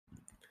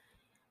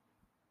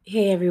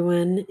Hey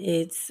everyone,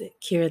 it's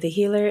Kira the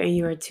Healer, and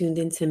you are tuned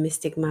into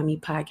Mystic Mommy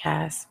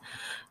Podcast.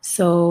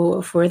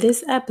 So, for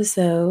this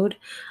episode,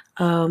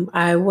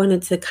 I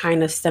wanted to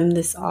kind of stem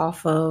this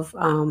off of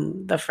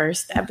the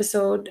first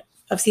episode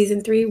of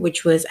season three,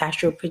 which was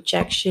astral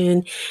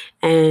projection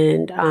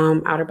and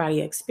outer body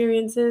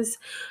experiences.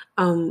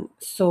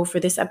 So, for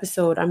this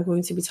episode, I'm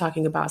going to be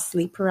talking about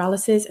sleep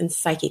paralysis and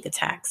psychic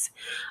attacks.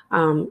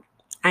 Um,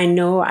 I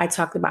know I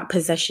talked about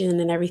possession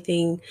and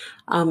everything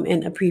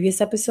in a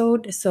previous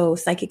episode. So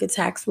psychic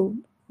attacks will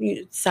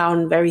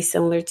sound very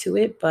similar to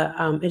it, but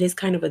it is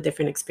kind of a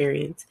different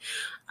experience.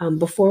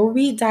 Before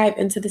we dive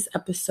into this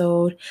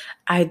episode,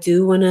 I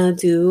do want to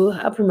do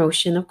a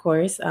promotion, of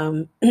course,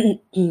 for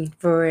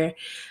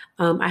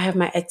I have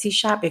my Etsy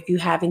shop. If you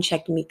haven't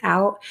checked me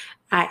out,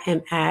 I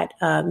am at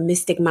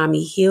Mystic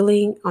Mommy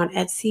Healing on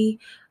Etsy.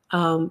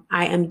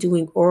 I am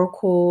doing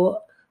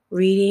oracle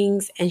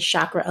readings and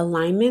chakra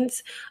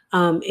alignments.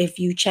 If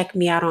you check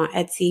me out on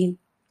Etsy,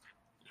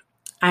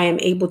 I am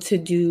able to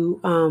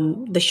do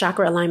the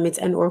chakra alignments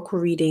and oracle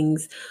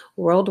readings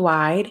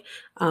worldwide.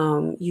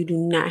 You do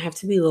not have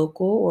to be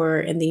local or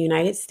in the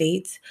United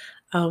States.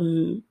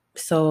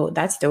 So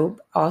that's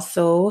dope.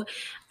 Also,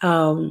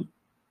 um,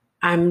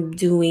 I'm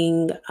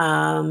doing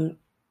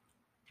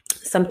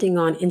something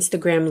on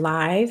Instagram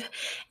Live,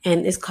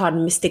 and it's called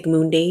Mystic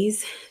Moon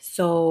Days.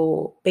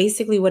 So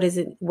basically, what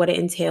it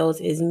entails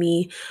is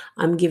me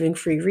giving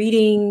free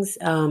readings,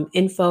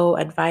 info,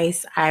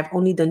 advice. I've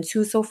only done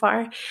two so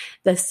far.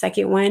 The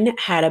second one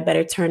had a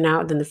better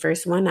turnout than the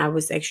first one. I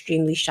was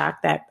extremely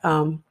shocked that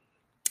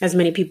as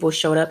many people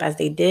showed up as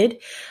they did.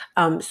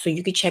 So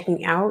you could check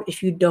me out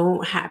if you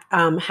don't have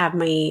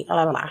my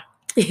blah, blah, blah.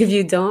 If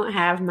you don't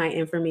have my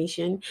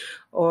information,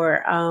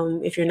 or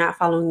if you're not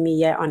following me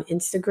yet on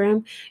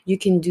Instagram, you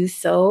can do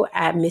so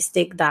at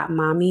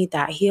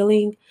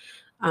mystic.mommy.healing.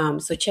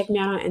 So check me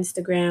out on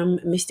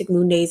Instagram. Mystic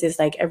Moon Days is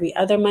like every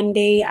other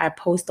Monday. I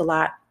post a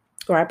lot,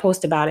 or I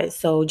post about it.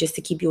 So just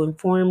to keep you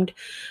informed.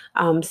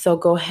 So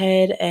go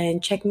ahead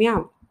and check me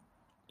out.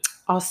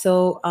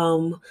 Also,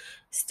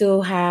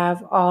 still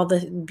have all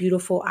the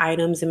beautiful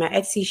items in my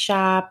Etsy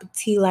shop: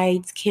 tea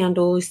lights,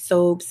 candles,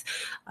 soaps,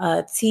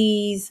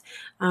 teas.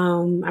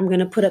 I'm going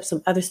to put up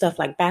some other stuff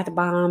like bath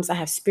bombs. I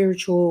have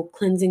spiritual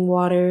cleansing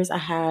waters. I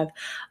have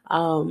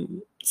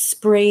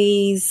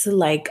sprays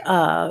like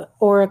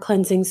aura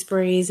cleansing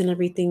sprays and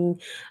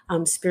everything,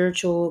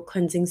 spiritual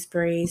cleansing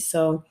sprays.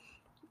 So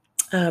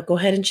go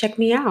ahead and check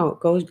me out.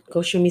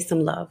 Go show me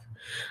some love.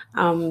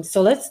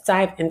 So let's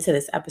dive into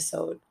this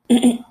episode.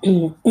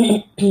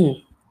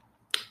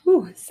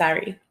 Ooh,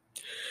 sorry.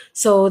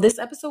 So this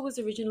episode was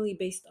originally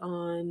based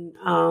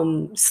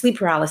on sleep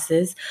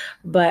paralysis,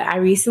 but I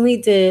recently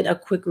did a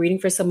quick reading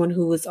for someone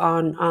who was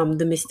on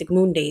the Mystic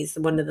Moon Days,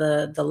 one of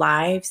the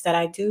lives that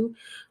I do,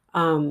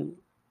 um,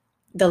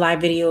 the live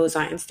videos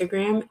on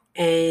Instagram,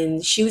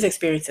 and she was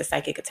experiencing a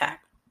psychic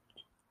attack.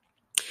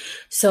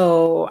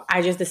 So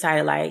I just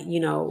decided, like,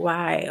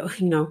 why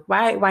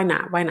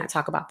not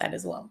talk about that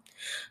as well?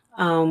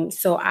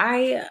 So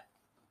I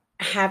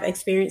have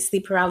experienced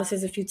sleep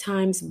paralysis a few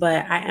times,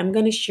 but I am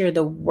going to share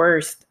the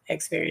worst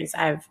experience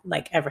I've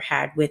like ever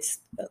had with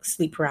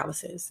sleep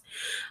paralysis.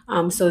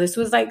 So this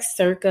was like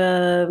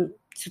circa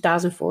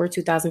 2004,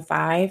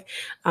 2005.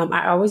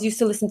 I always used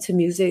to listen to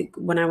music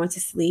when I went to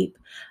sleep.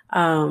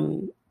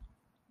 Um,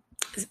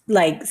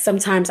 like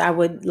sometimes I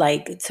would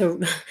like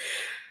to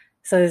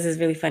so this is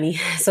really funny.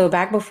 So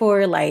back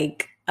before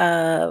like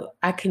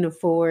I can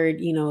afford,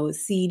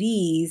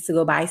 CDs, to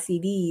go buy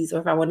CDs, or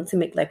if I wanted to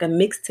make like a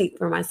mixtape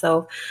for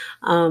myself,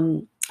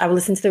 I would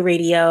listen to the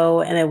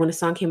radio, and then when a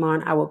song came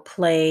on, I would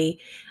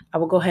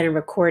go ahead and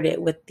record it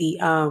with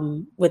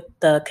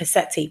the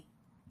cassette tape.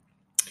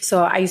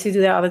 So I used to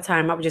do that all the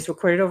time. I would just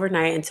record it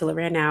overnight until it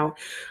ran out.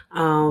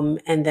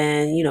 And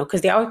then,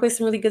 because they always play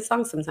some really good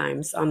songs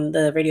sometimes on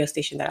the radio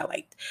station that I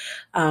liked.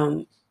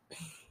 Um,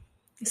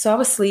 so I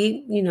was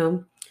asleep,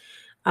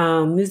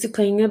 music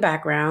playing in the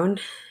background.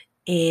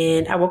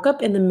 And I woke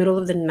up in the middle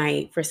of the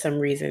night for some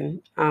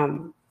reason.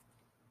 I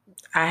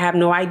have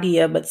no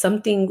idea, but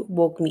something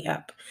woke me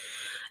up.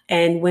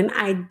 And when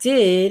I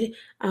did,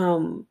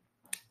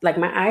 like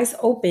my eyes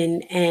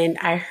opened, and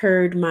I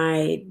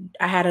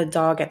had a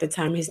dog at the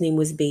time. His name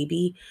was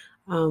Baby.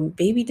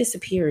 Baby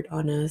disappeared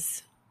on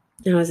us.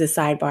 It was a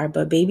sidebar,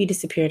 but Baby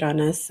disappeared on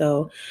us.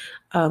 So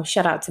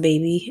shout out to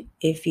Baby.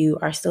 If you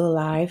are still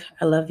alive,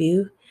 I love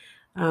you.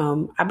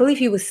 I believe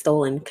he was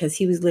stolen because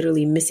he was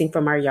literally missing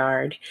from our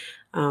yard.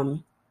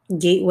 Um,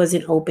 Gate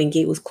wasn't open.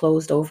 Gate was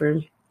closed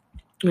over.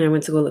 And I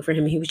went to go look for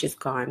him, and he was just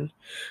gone.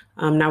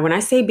 Now, when I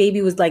say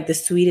Baby was like the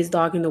sweetest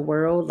dog in the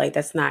world, like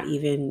I'm not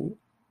even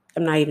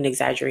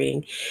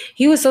exaggerating.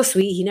 He was so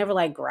sweet. He never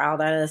like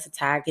growled at us,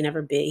 attacked. He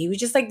never bit. He was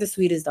just like the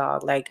sweetest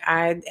dog.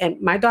 And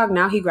my dog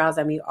now, he growls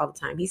at me all the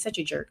time. He's such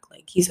a jerk.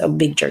 Like he's a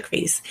big jerk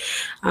face.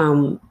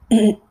 Um,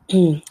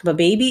 but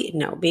Baby,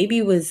 no,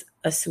 Baby was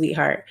a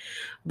sweetheart.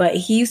 But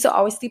he used to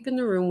always sleep in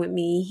the room with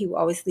me. He would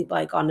always sleep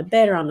like on the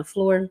bed or on the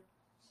floor.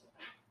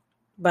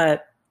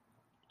 But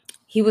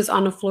He was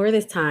on the floor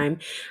this time.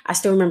 I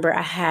still remember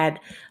I had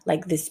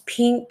like this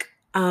pink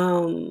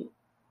kind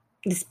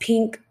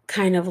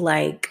of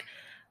like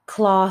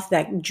cloth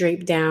that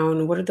draped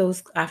down. What are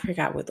those? I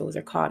forgot what those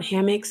are called.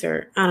 Hammocks,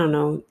 or I don't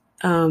know.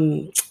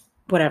 Um,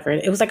 Whatever.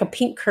 It was like a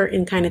pink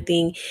curtain kind of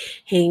thing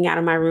hanging out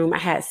of my room. I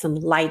had some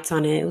lights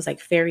on it. It was like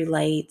fairy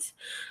lights.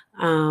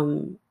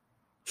 Um,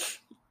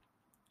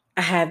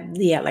 I had,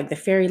 yeah, like the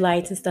fairy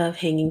lights and stuff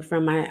hanging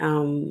from my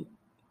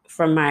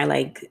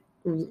like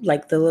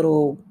the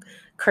little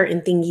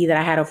curtain thingy that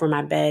I had over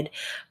my bed.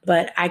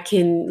 But I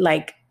can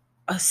like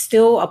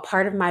still a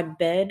part of my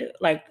bed,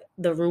 like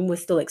the room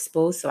was still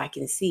exposed so I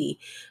can see.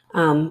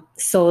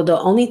 So the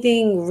only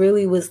thing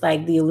really was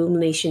like the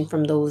illumination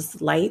from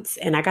those lights,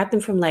 and I got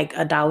them from like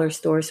a dollar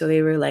store, so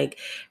they were like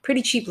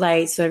pretty cheap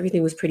lights, so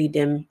everything was pretty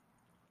dim.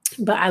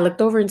 But I looked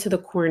over into the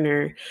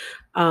corner,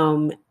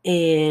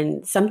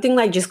 and something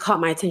like just caught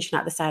my attention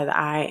out the side of the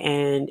eye,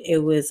 and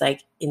it was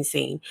like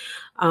insane.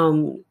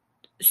 Um,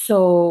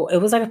 so it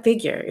was like a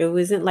figure. It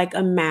wasn't like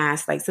a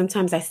mass. Like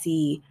sometimes I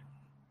see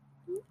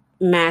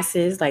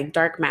masses, like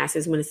dark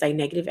masses, when it's like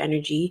negative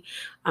energy.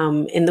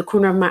 In the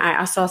corner of my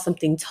eye, I saw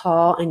something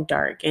tall and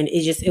dark, and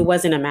it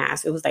wasn't a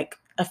mass. It was like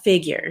a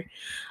figure.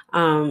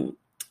 Um,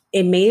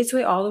 it made its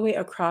way all the way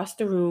across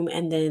the room,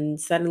 and then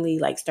suddenly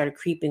like started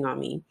creeping on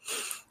me.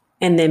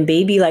 And then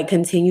baby like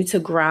continued to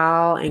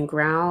growl and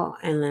growl,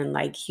 and then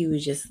like he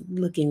was just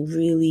looking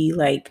really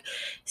like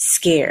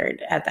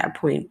scared at that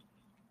point.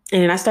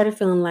 And then I started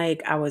feeling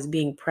like I was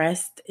being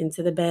pressed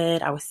into the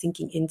bed. I was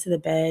sinking into the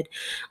bed,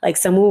 like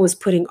someone was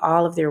putting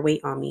all of their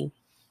weight on me.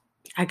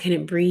 I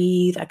couldn't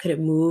breathe. I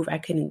couldn't move. I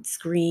couldn't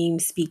scream,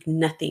 speak,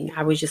 nothing.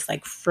 I was just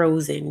like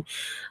frozen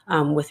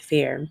with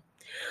fear.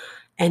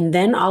 And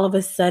then all of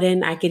a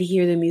sudden, I could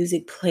hear the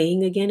music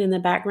playing again in the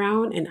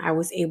background, and I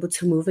was able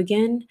to move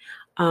again.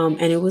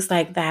 And it was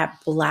like that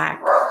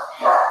black,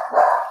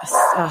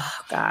 oh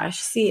gosh,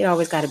 see, it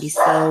always got to be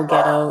so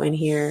ghetto in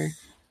here.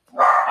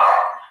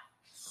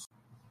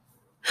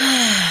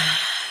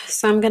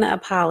 So I'm going to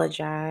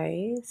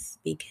apologize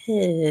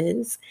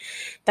because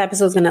the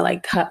episode's going to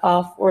like cut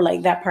off, or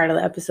like that part of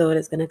the episode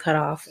is going to cut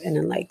off and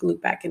then like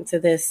loop back into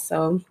this.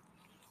 So,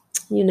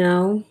 you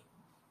know,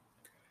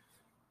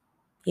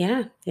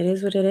 yeah, it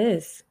is what it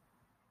is.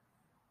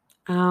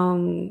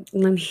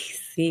 Let me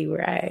see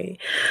where I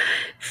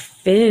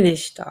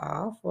finished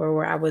off, or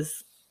where I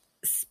was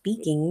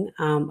speaking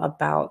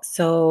about.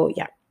 So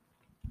yeah,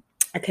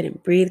 I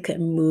couldn't breathe,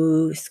 couldn't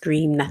move,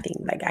 scream, nothing.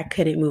 Like I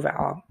couldn't move at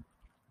all.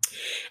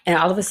 And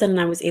all of a sudden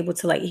I was able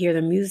to like hear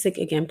the music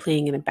again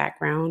playing in the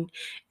background.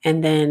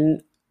 And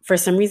then for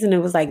some reason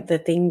it was like the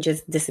thing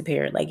just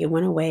disappeared. Like it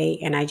went away,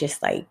 and I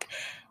just like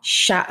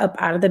shot up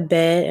out of the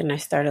bed, and I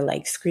started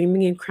like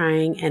screaming and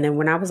crying. And then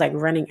when I was like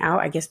running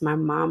out, I guess my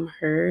mom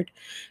heard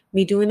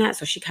me doing that.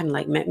 So she kind of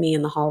like met me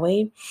in the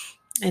hallway,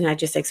 and I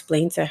just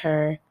explained to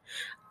her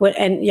what,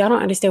 and y'all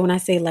don't understand when I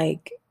say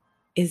like,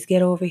 is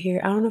get over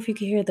here. I don't know if you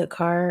can hear the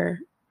car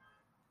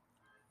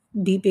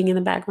beeping in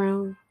the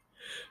background.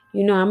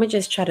 I'm gonna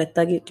just try to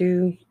thug it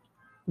through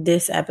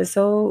this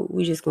episode.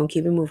 We just gonna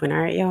keep it moving. All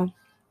right, y'all.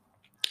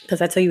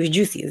 Because I tell you, it's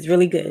juicy. It's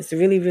really good. It's a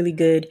really, really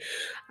good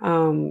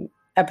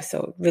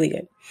episode. Really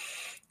good.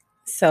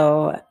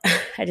 So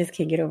I just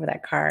can't get over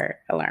that car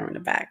alarm in the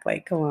back.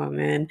 Like, come on,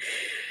 man.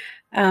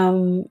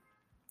 Um,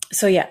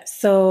 so yeah,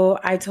 so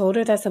I told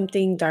her that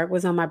something dark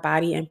was on my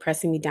body and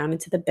pressing me down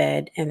into the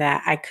bed, and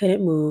that I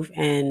couldn't move,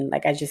 and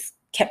like I just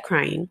kept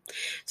crying.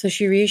 So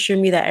she reassured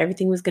me that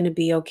everything was going to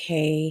be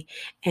okay,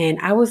 and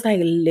I was like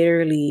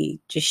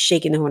literally just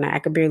shaking the whole night. I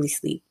could barely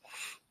sleep.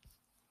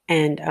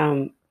 And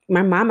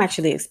my mom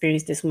actually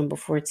experienced this one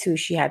before too.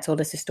 She had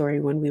told us a story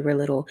when we were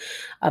little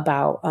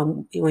about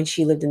when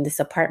she lived in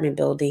this apartment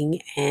building,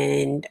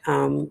 and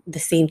the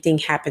same thing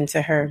happened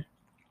to her.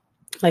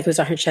 Like it was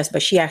on her chest,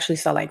 but she actually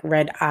saw like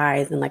red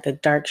eyes and like a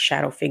dark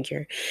shadow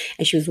figure,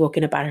 and she was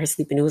woken up out of her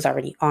sleep, and it was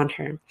already on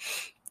her.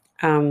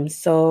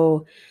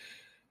 So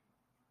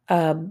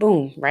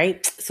boom,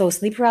 right? So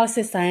sleep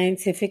paralysis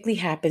scientifically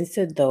happens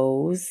to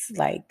those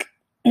like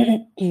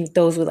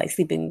those with like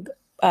sleeping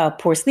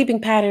poor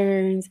sleeping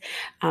patterns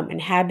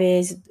and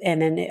habits.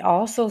 And then it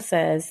also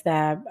says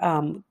that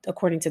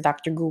according to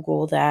Dr.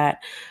 Google,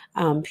 that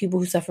people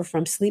who suffer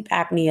from sleep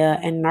apnea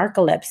and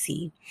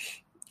narcolepsy.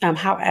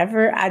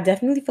 However, I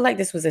definitely feel like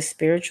this was a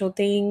spiritual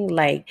thing.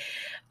 Like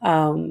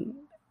um,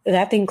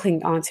 that thing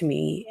clinged onto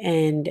me,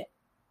 and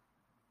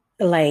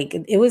like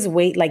it was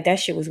like that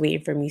shit was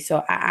waiting for me.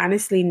 So I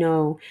honestly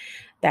know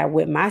that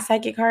with my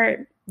psychic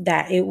heart,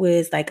 that it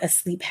was like a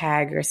sleep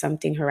hag or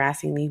something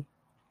harassing me.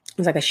 It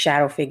was like a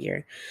shadow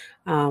figure.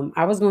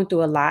 I was going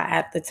through a lot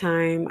at the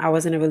time. I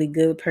wasn't a really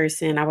good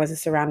person. I wasn't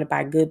surrounded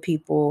by good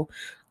people.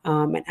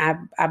 And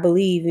I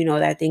believe,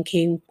 that thing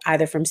came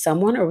either from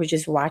someone or was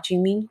just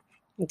watching me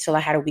until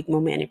I had a weak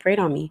moment and it preyed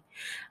on me.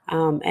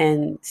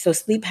 And so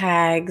sleep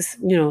hags,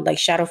 like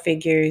shadow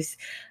figures,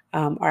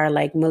 are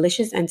like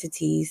malicious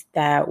entities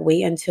that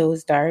wait until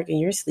it's dark in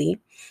your sleep.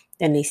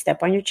 Then they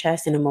step on your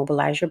chest and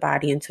immobilize your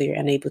body until you're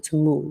unable to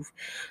move.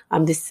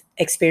 This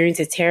experience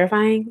is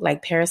terrifying.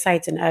 Like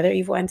parasites and other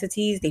evil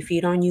entities, they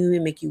feed on you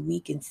and make you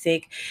weak and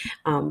sick.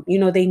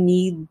 They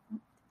need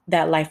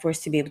that life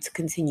force to be able to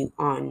continue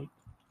on.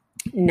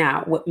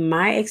 Now, with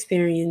my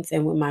experience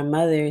and with my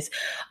mother's,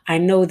 I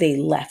know they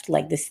left,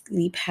 like the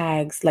sleep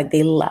hags, like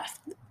they left.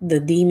 The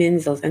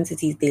demons, those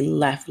entities, they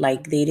left.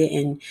 Like they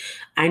didn't.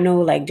 I know,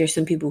 like, there's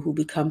some people who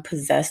become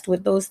possessed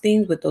with those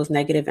things, with those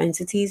negative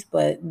entities,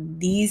 but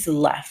these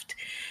left.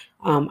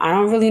 I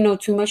don't really know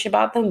too much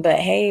about them, but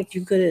hey, if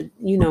you could,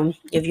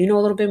 if you know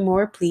a little bit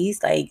more,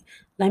 please, like,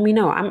 let me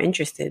know. I'm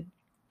interested.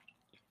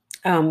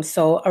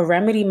 So a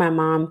remedy my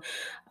mom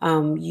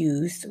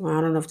used, well,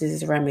 I don't know if this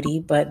is a remedy,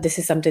 but this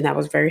is something that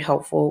was very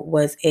helpful,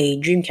 was a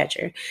dream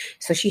catcher.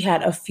 So she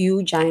had a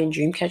few giant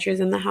dream catchers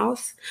in the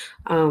house.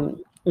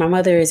 My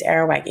mother is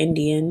Arawak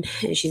Indian,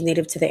 and she's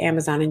native to the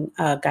Amazon in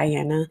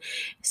Guyana.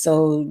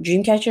 So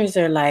dream catchers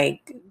are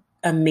like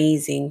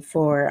amazing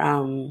for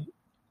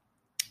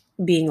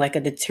being like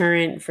a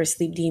deterrent for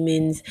sleep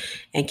demons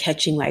and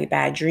catching like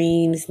bad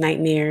dreams,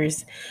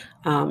 nightmares.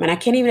 And I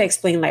can't even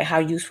explain like how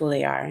useful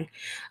they are.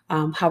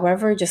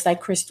 However, just like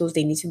crystals,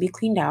 they need to be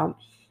cleaned out.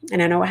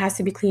 And I know it has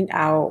to be cleaned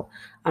out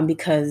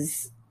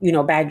because,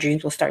 bad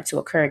dreams will start to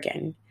occur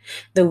again.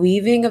 The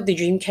weaving of the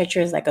dream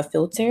catcher is like a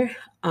filter.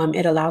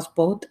 It allows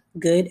both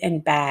good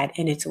and bad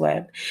in its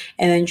web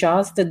and then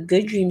draws the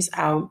good dreams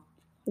out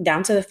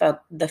down to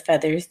the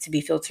feathers to be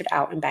filtered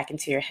out and back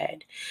into your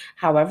head.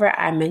 However,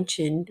 I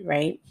mentioned,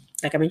 right,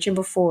 like I mentioned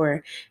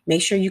before,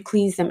 make sure you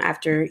cleanse them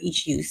after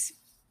each use.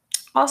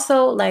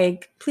 Also,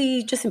 like,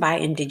 please just buy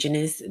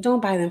indigenous.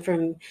 Don't buy them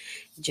from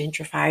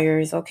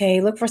gentrifiers,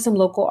 okay? Look for some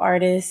local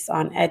artists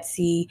on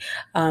Etsy.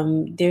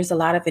 There's a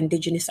lot of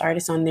indigenous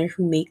artists on there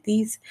who make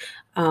these.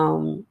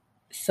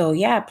 So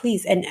yeah,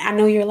 please. And I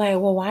know you're like,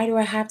 well, why do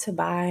I have to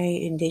buy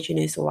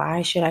indigenous?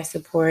 Why should I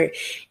support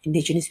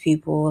indigenous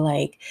people?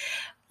 Like,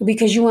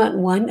 because you want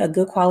one, a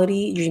good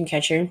quality dream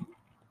catcher.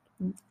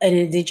 An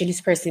indigenous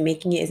person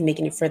making it is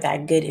making it for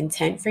that good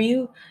intent for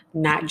you,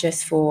 not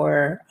just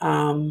for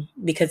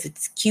because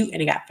it's cute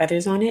and it got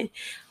feathers on it.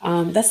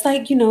 That's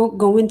like,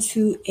 going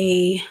to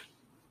a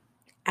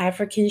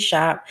African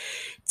shop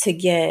to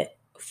get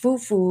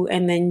fufu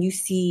and then you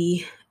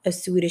see a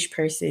Swedish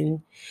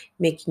person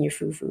making your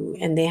fufu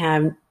and they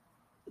have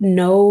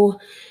no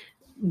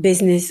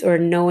business or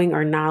knowing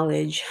or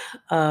knowledge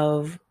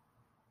of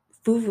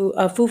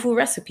fufu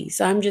recipe.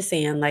 So I'm just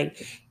saying,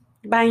 like,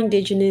 buy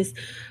indigenous,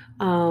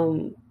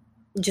 um,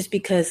 just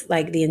because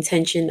like the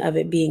intention of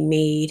it being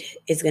made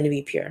is going to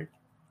be pure.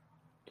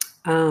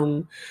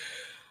 Um,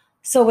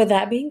 so with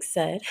that being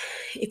said,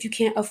 if you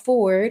can't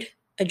afford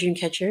a dream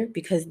catcher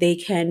because they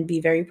can be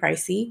very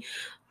pricey,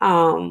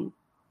 um,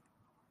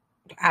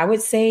 I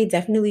would say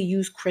definitely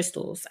use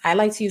crystals. I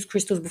like to use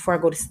crystals before I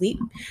go to sleep.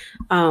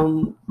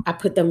 I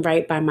put them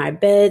right by my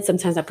bed.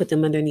 Sometimes I put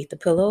them underneath the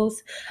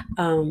pillows.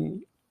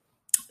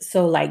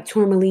 So like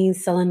tourmaline,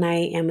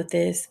 selenite,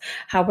 amethyst.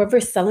 However,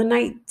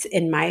 selenite,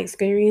 in my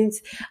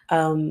experience,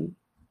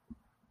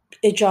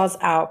 it draws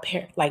out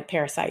like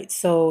parasites.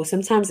 So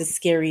sometimes it's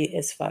scary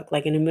as fuck.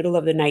 Like in the middle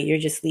of the night, you're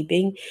just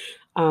sleeping,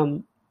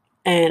 um,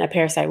 and a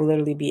parasite will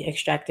literally be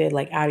extracted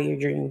like out of your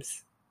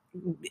dreams.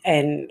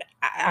 And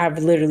I've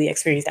literally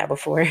experienced that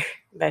before.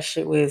 That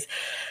shit was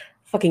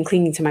fucking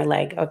clinging to my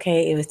leg.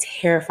 Okay, it was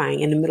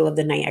terrifying. In the middle of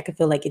the night, I could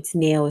feel like its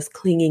nails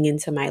clinging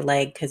into my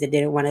leg because it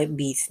didn't want to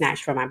be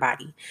snatched from my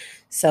body.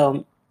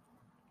 So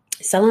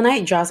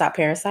selenite draws out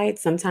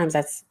parasites. Sometimes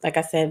that's, like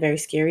I said, very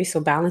scary.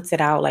 So balance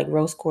it out, like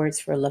rose quartz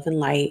for love and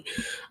light,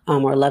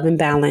 or love and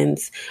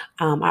balance.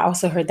 I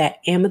also heard that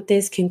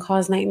amethyst can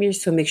cause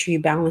nightmares. So make sure you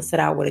balance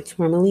it out with a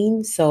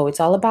tourmaline. So it's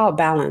all about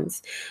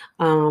balance.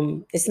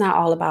 It's not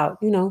all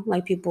about,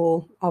 like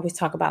people always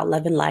talk about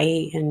love and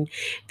light and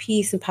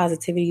peace and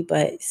positivity,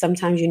 but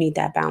sometimes you need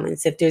that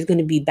balance. If there's going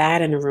to be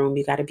bad in a room,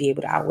 you got to be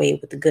able to outweigh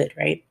it with the good,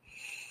 right?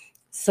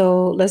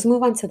 So let's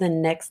move on to the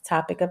next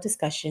topic of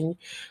discussion,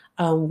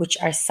 which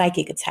are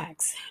psychic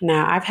attacks.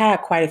 Now, I've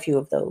had quite a few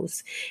of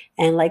those.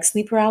 And like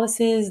sleep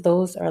paralysis,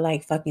 those are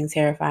like fucking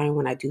terrifying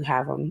when I do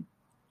have them.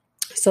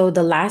 So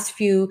the last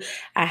few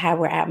I had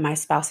were at my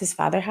spouse's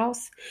father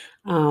house.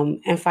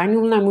 And finally,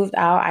 when I moved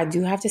out, I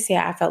do have to say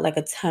I felt like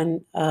a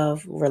ton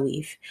of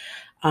relief.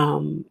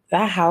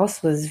 That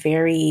house was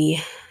very,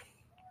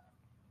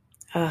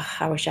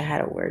 I wish I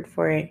had a word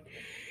for it,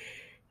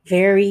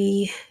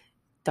 very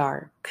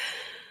dark.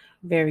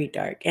 Very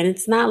dark. And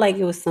it's not like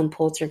it was some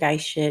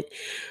poltergeist shit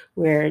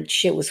where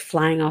shit was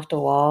flying off the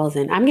walls.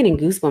 And I'm getting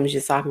goosebumps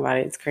just talking about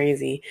it. It's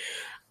crazy.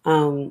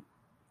 Um,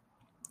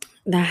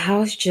 the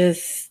house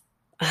just,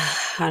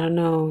 I don't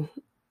know,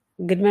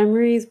 good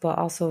memories, but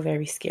also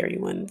very scary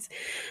ones.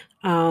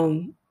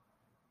 Um,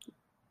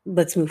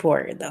 let's move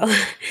forward though.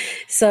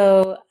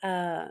 So,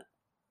 I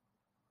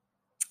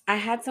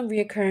had some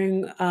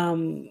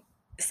reoccurring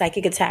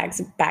psychic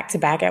attacks back to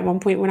back at one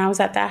point when I was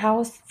at that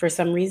house for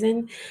some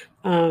reason.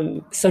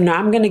 So now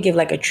I'm gonna give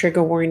like a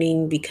trigger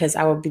warning because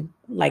I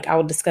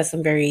will discuss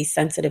some very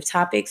sensitive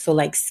topics. So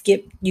like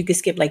you could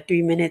skip like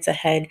 3 minutes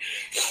ahead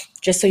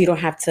just so you don't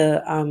have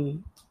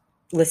to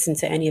listen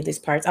to any of these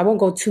parts. I won't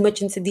go too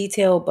much into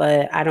detail,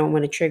 but I don't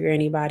want to trigger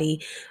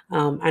anybody.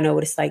 I know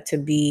what it's like to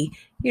be,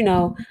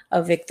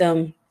 a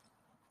victim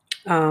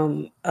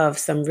of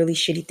some really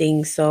shitty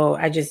things. So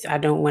I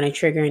don't want to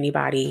trigger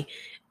anybody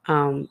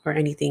or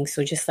anything.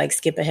 So just like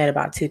skip ahead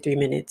about 2, 3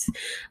 minutes.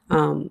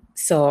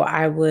 So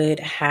I would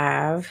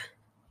have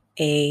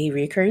a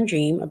recurring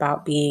dream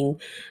about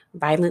being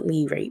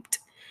violently raped,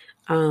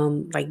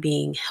 like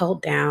being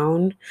held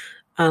down,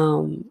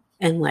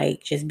 and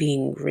like just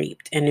being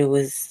raped. And it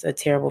was a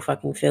terrible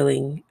fucking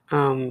feeling.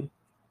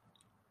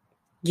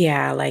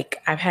 Yeah,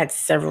 like I've had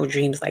several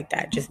dreams like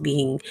that,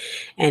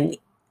 and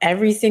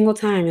every single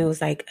time it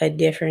was like a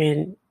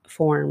different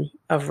form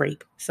of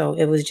rape. So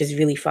it was just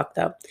really fucked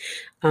up.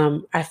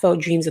 I felt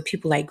dreams of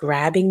people like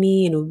grabbing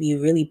me and it would be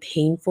really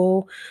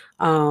painful.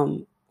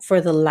 For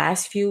the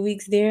last few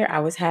weeks there, I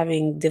was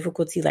having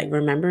difficulty like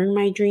remembering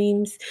my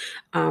dreams.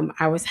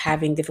 I was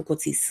having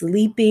difficulty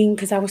sleeping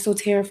because I was so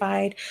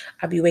terrified.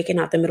 I'd be waking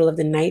out the middle of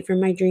the night from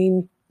my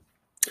dream.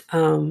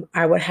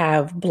 I would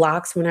have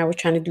blocks when I was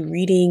trying to do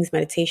readings,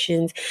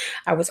 meditations.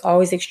 I was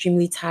always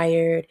extremely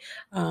tired,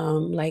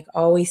 like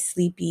always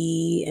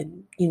sleepy,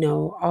 and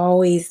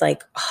always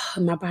like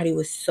my body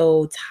was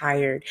so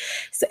tired.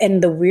 So,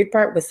 and the weird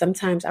part was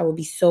sometimes I would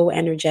be so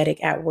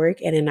energetic at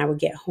work, and then I would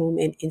get home,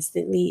 and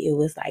instantly it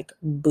was like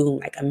boom,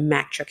 like a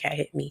Mack truck had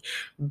hit me.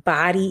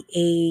 Body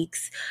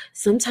aches.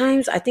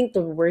 Sometimes I think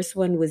the worst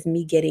one was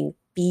me getting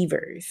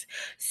fevers.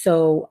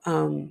 So,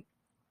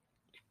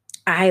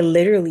 I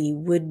literally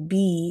would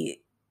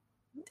be,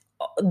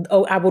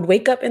 oh, I would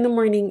wake up in the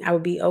morning, I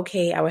would be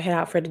okay, I would head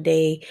out for the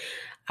day,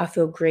 I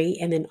feel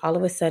great. And then all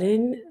of a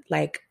sudden,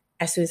 like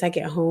as soon as I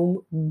get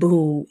home,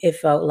 boom, it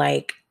felt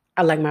like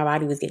my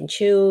body was getting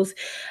chills.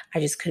 I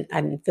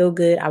didn't feel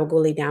good. I would go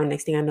lay down.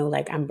 Next thing I know,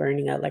 like I'm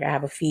burning up, like I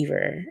have a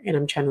fever and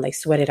I'm trying to like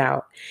sweat it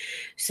out.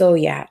 So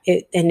yeah,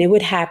 it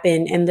would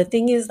happen. And the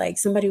thing is, like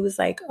somebody was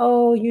like,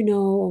 "Oh,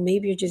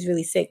 maybe you're just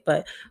really sick."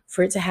 But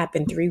for it to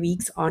happen 3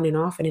 weeks on and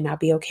off, and then I'll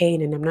be okay,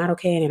 and then I'm not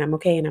okay, and then I'm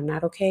okay, and I'm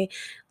not okay,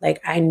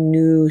 like I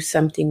knew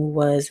something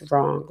was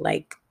wrong.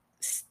 Like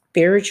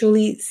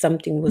spiritually,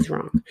 something was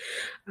wrong.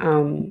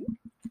 Um.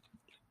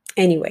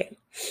 Anyway,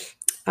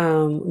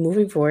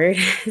 moving forward,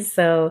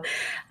 so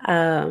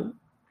um,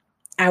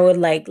 I would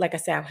like I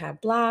said, I would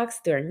have blocks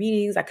during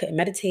readings. I couldn't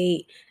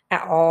meditate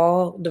at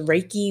all. The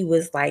Reiki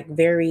was like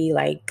very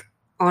like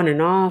on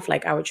and off.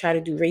 Like I would try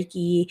to do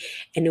Reiki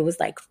and it was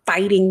like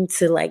fighting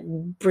to like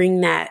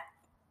bring that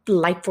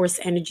life force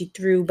energy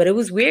through. But it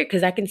was weird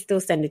because I can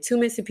still send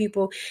attunements to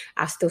people.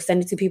 I still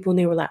send it to people and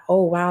they were like,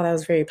 oh wow, that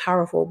was very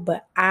powerful.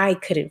 But I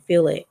couldn't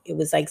feel it. It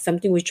was like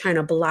something was trying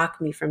to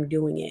block me from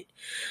doing it.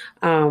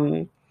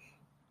 Um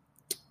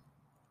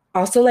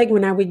Also like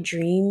when I would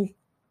dream,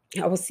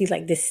 I would see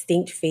like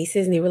distinct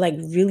faces and they were like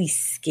really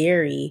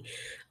scary.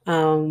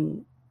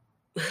 Um,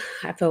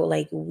 I felt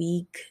like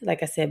weak,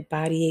 like I said,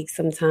 body ache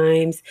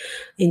sometimes,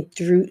 and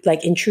through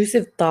like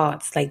intrusive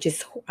thoughts, like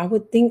just I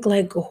would think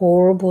like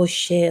horrible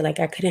shit. Like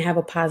I couldn't have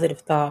a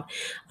positive thought.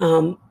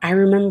 I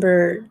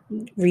remember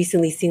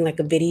recently seeing like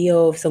a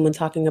video of someone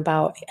talking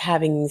about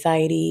having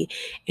anxiety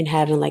and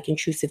having like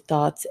intrusive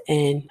thoughts,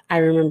 and I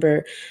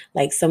remember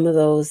like some of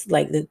those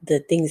like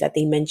the things that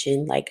they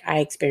mentioned, like I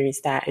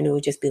experienced that, and it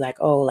would just be like,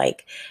 oh,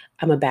 like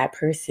I'm a bad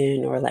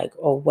person, or like,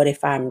 oh, what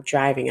if I'm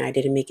driving and I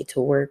didn't make it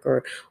to work,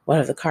 or what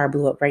if the car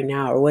blew up right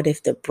now? Or what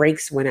if the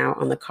brakes went out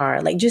on the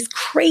car? Like just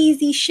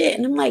crazy shit.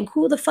 And I'm like,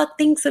 who the fuck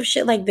thinks of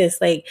shit like this?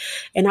 Like,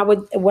 and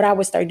what I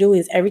would start doing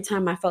is every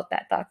time I felt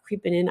that thought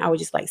creeping in, I would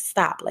just like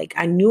stop. Like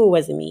I knew it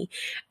wasn't me.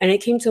 And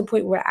it came to a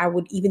point where I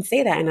would even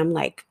say that. And I'm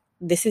like,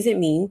 this isn't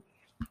me.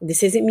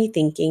 This isn't me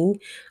thinking.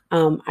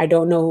 I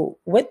don't know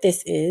what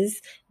this is,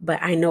 but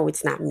I know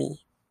it's not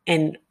me.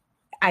 And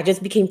I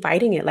just became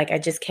fighting it. Like I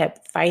just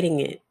kept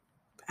fighting it.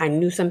 I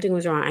knew something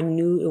was wrong. I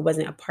knew it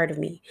wasn't a part of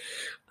me.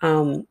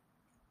 Um,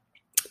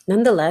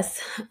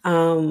 Nonetheless,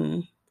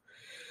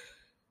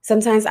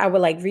 sometimes I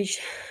would like reach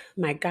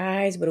my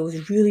guys, but it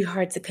was really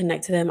hard to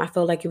connect to them. I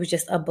felt like it was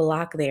just a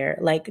block there.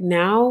 Like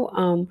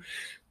now,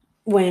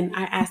 when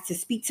I ask to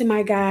speak to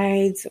my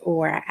guides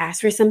or I ask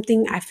for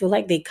something, I feel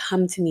like they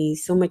come to me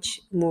so much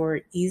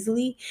more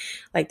easily.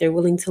 Like they're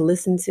willing to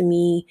listen to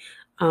me.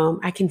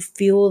 I can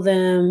feel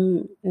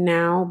them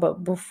now,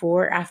 but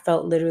before I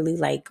felt literally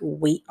like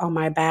weight on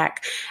my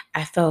back.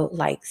 I felt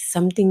like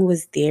something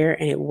was there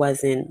and it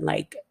wasn't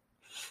like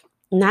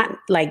not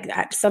like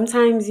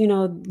sometimes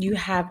you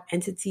have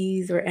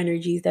entities or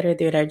energies that are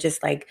there that are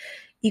just like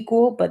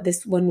equal, but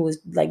this one was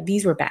like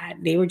these were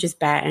bad. They were just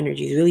bad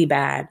energies, really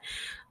bad.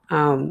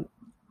 um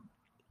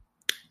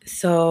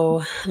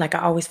so like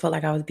I always felt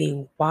like I was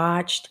being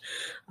watched.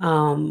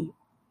 um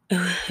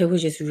it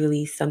was just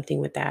really something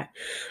with that.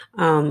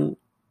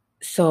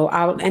 So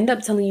I'll end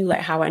up telling you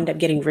like how I end up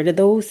getting rid of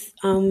those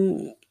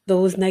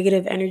those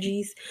negative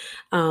energies.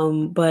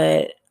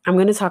 But I'm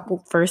going to talk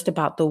first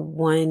about the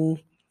one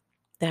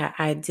that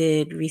I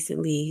did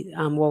recently.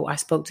 I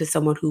spoke to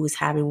someone who was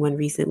having one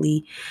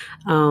recently.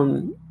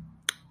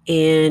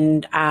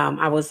 And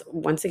I was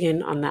once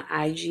again on the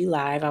IG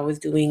Live. I was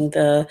doing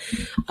the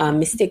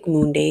Mystic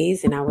Moon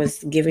Days, and I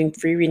was giving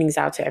free readings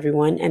out to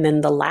everyone. And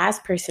then the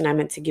last person I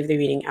meant to give the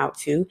reading out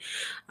to,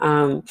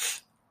 um,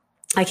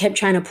 I kept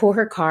trying to pull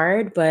her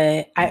card,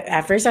 but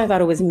at first I thought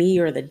it was me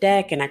or the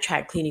deck, and I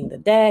tried cleaning the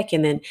deck,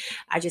 and then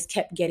I just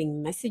kept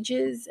getting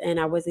messages, and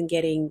I wasn't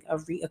getting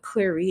a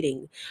clear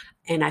reading,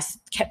 and I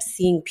kept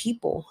seeing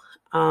people.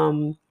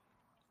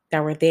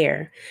 That were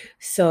there.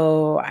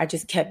 So I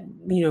just kept,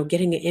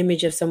 getting an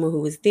image of someone who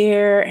was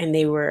there. And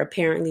they were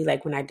apparently,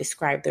 like, when I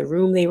described the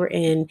room they were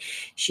in,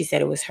 she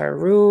said it was her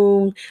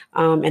room.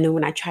 And then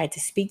when I tried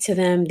to speak to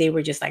them, they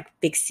were just like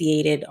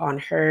fixated on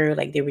her.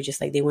 Like they were just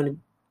like, they want to,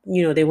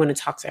 they want to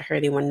talk to her.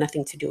 They want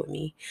nothing to do with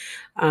me.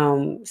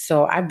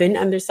 So I've been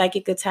under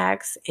psychic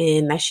attacks,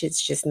 and that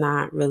shit's just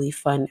not really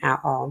fun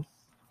at all.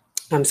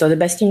 So the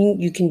best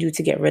thing you can do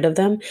to get rid of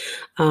them,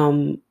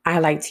 I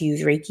like to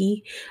use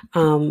Reiki.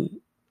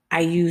 I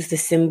use the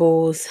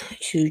symbols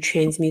to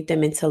transmute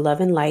them into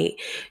love and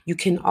light. You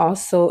can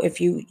also,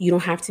 if you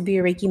don't have to be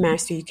a Reiki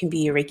master, you can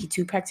be a Reiki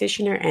 2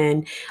 practitioner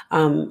and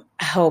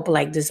help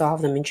like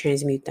dissolve them and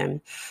transmute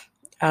them.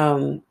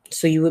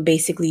 So you would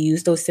basically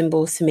use those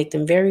symbols to make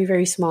them very,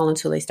 very small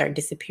until they start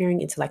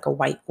disappearing into like a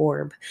white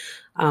orb.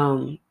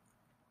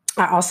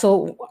 I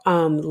also,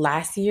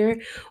 last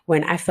year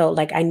when I felt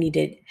like I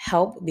needed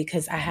help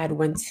because I had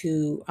went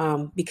to,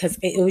 because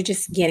it was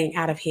just getting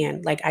out of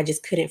hand. Like I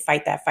just couldn't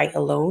fight that fight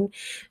alone.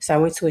 So I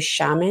went to a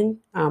shaman,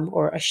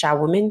 or a sha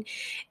woman,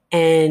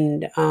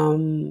 and,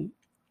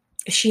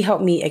 she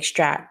helped me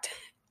extract,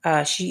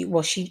 she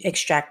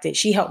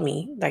helped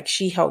me, like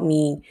she helped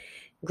me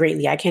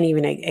greatly. I can't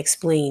even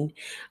explain.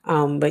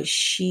 But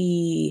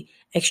she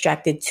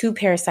extracted 2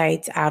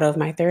 parasites out of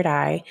my third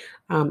eye.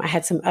 I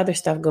had some other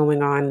stuff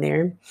going on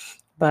there,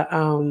 but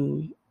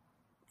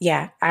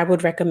yeah, I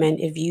would recommend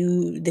if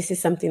this is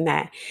something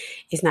that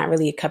is not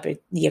really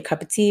your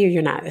cup of tea, or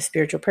you're not a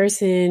spiritual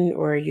person,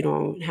 or you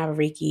don't have a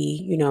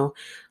Reiki,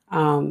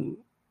 um,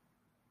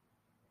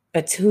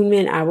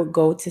 attunement, I would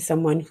go to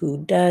someone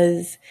who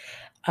does,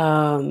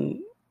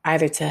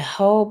 either to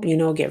help,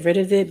 get rid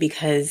of it,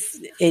 because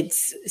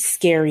it's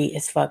scary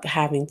as fuck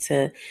having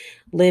to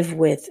live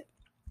with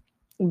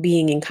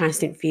being in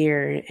constant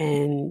fear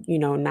and,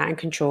 not in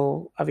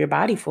control of your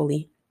body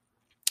fully,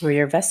 or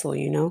your vessel,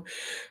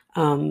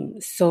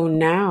 So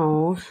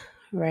now,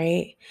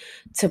 right,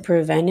 to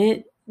prevent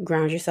it,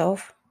 ground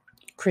yourself.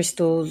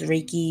 Crystals,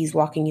 Reiki's,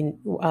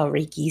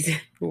 Reiki,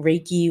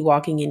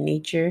 walking in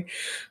nature,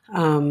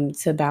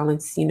 to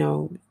balance,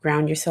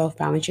 ground yourself,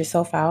 balance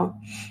yourself out.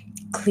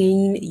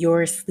 Clean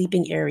your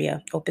sleeping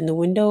area. Open the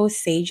windows,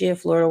 sage it,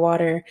 Florida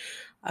water,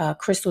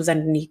 crystals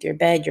underneath your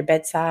bed, your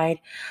bedside.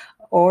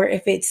 Or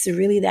if it's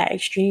really that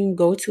extreme,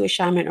 go to a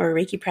shaman or a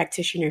Reiki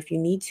practitioner if you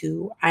need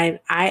to. I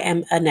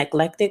am an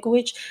eclectic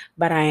witch,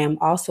 but I am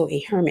also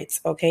a hermit.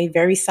 Okay,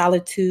 very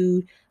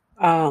solitary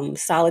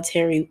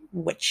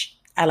witch.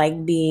 I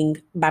like being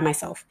by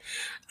myself.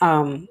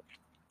 I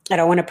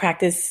don't want to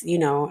practice,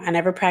 I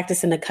never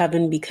practiced in a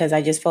coven because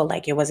I just felt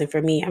like it wasn't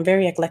for me. I'm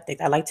very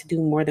eclectic. I like to do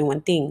more than one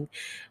thing.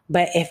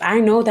 But if I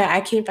know that I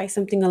can't fight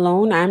something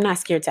alone, I'm not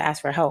scared to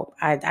ask for help.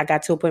 I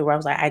got to a point where I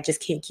was like, I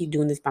just can't keep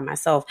doing this by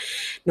myself.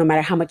 No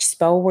matter how much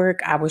spell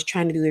work I was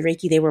trying to do the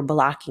Reiki, they were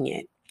blocking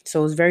it. So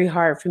it was very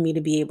hard for me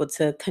to be able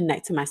to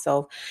connect to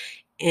myself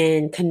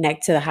and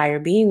connect to the higher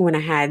being when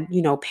I had,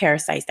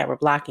 parasites that were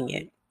blocking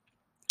it.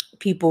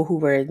 People who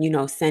were,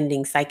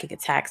 sending psychic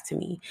attacks to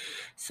me.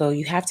 So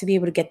you have to be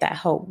able to get that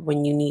help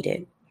when you need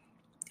it.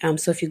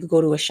 So if you could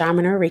go to a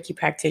shaman or a Reiki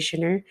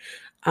practitioner,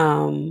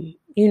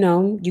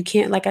 you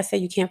can't, like I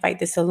said, you can't fight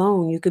this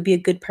alone. You could be a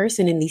good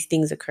person and these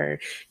things occur.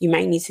 You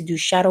might need to do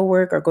shadow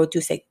work or go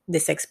through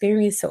this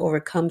experience to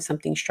overcome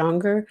something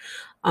stronger.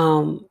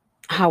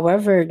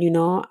 However,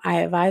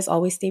 I advise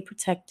always stay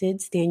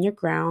protected, stand your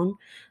ground,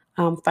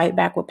 fight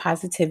back with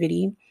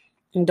positivity,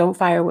 and don't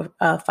fight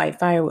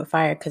fire with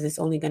fire, because it's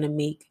only going to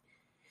make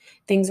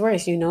things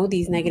worse.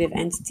 These negative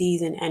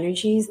entities and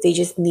energies, they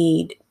just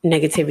need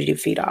negativity to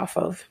feed off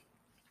of.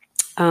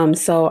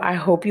 So I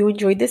hope you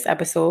enjoyed this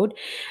episode.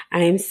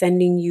 I am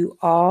sending you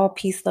all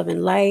peace, love,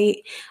 and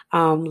light.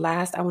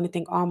 Last, I want to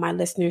thank all my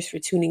listeners for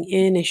tuning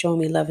in and showing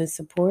me love and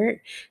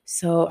support.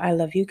 So I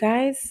love you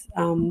guys.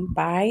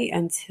 Bye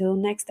until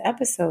next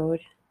episode.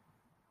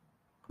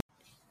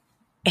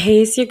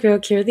 Hey, it's your girl,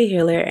 Kira the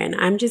Healer, and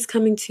I'm just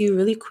coming to you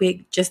really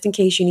quick, just in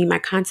case you need my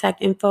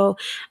contact info.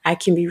 I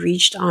can be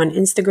reached on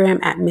Instagram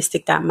at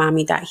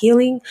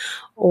mystic.mommy.healing,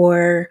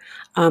 or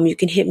you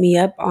can hit me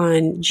up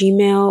on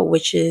Gmail,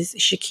 which is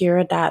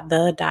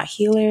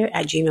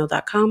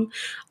shakira.the.healer@gmail.com.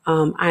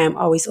 I am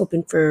always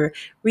open for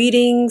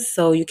readings,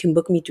 so you can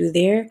book me through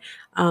there.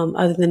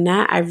 Other than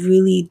that, I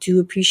really do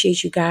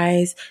appreciate you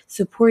guys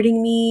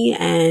supporting me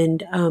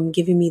and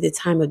giving me the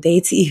time of day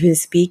to even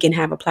speak and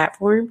have a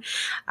platform.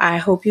 I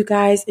hope you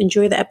guys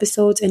enjoy the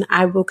episodes, and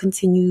I will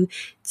continue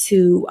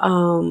to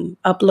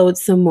upload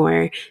some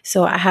more.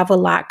 So I have a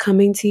lot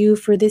coming to you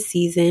for this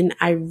season.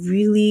 I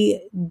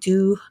really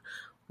do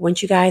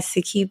want you guys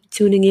to keep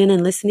tuning in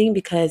and listening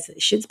because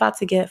shit's about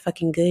to get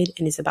fucking good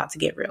and it's about to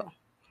get real.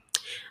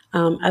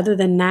 Other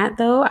than that,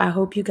 though, I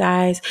hope you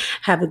guys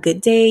have a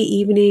good day,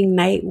 evening,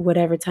 night,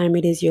 whatever time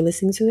it is you're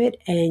listening to it,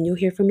 and you'll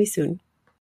hear from me soon.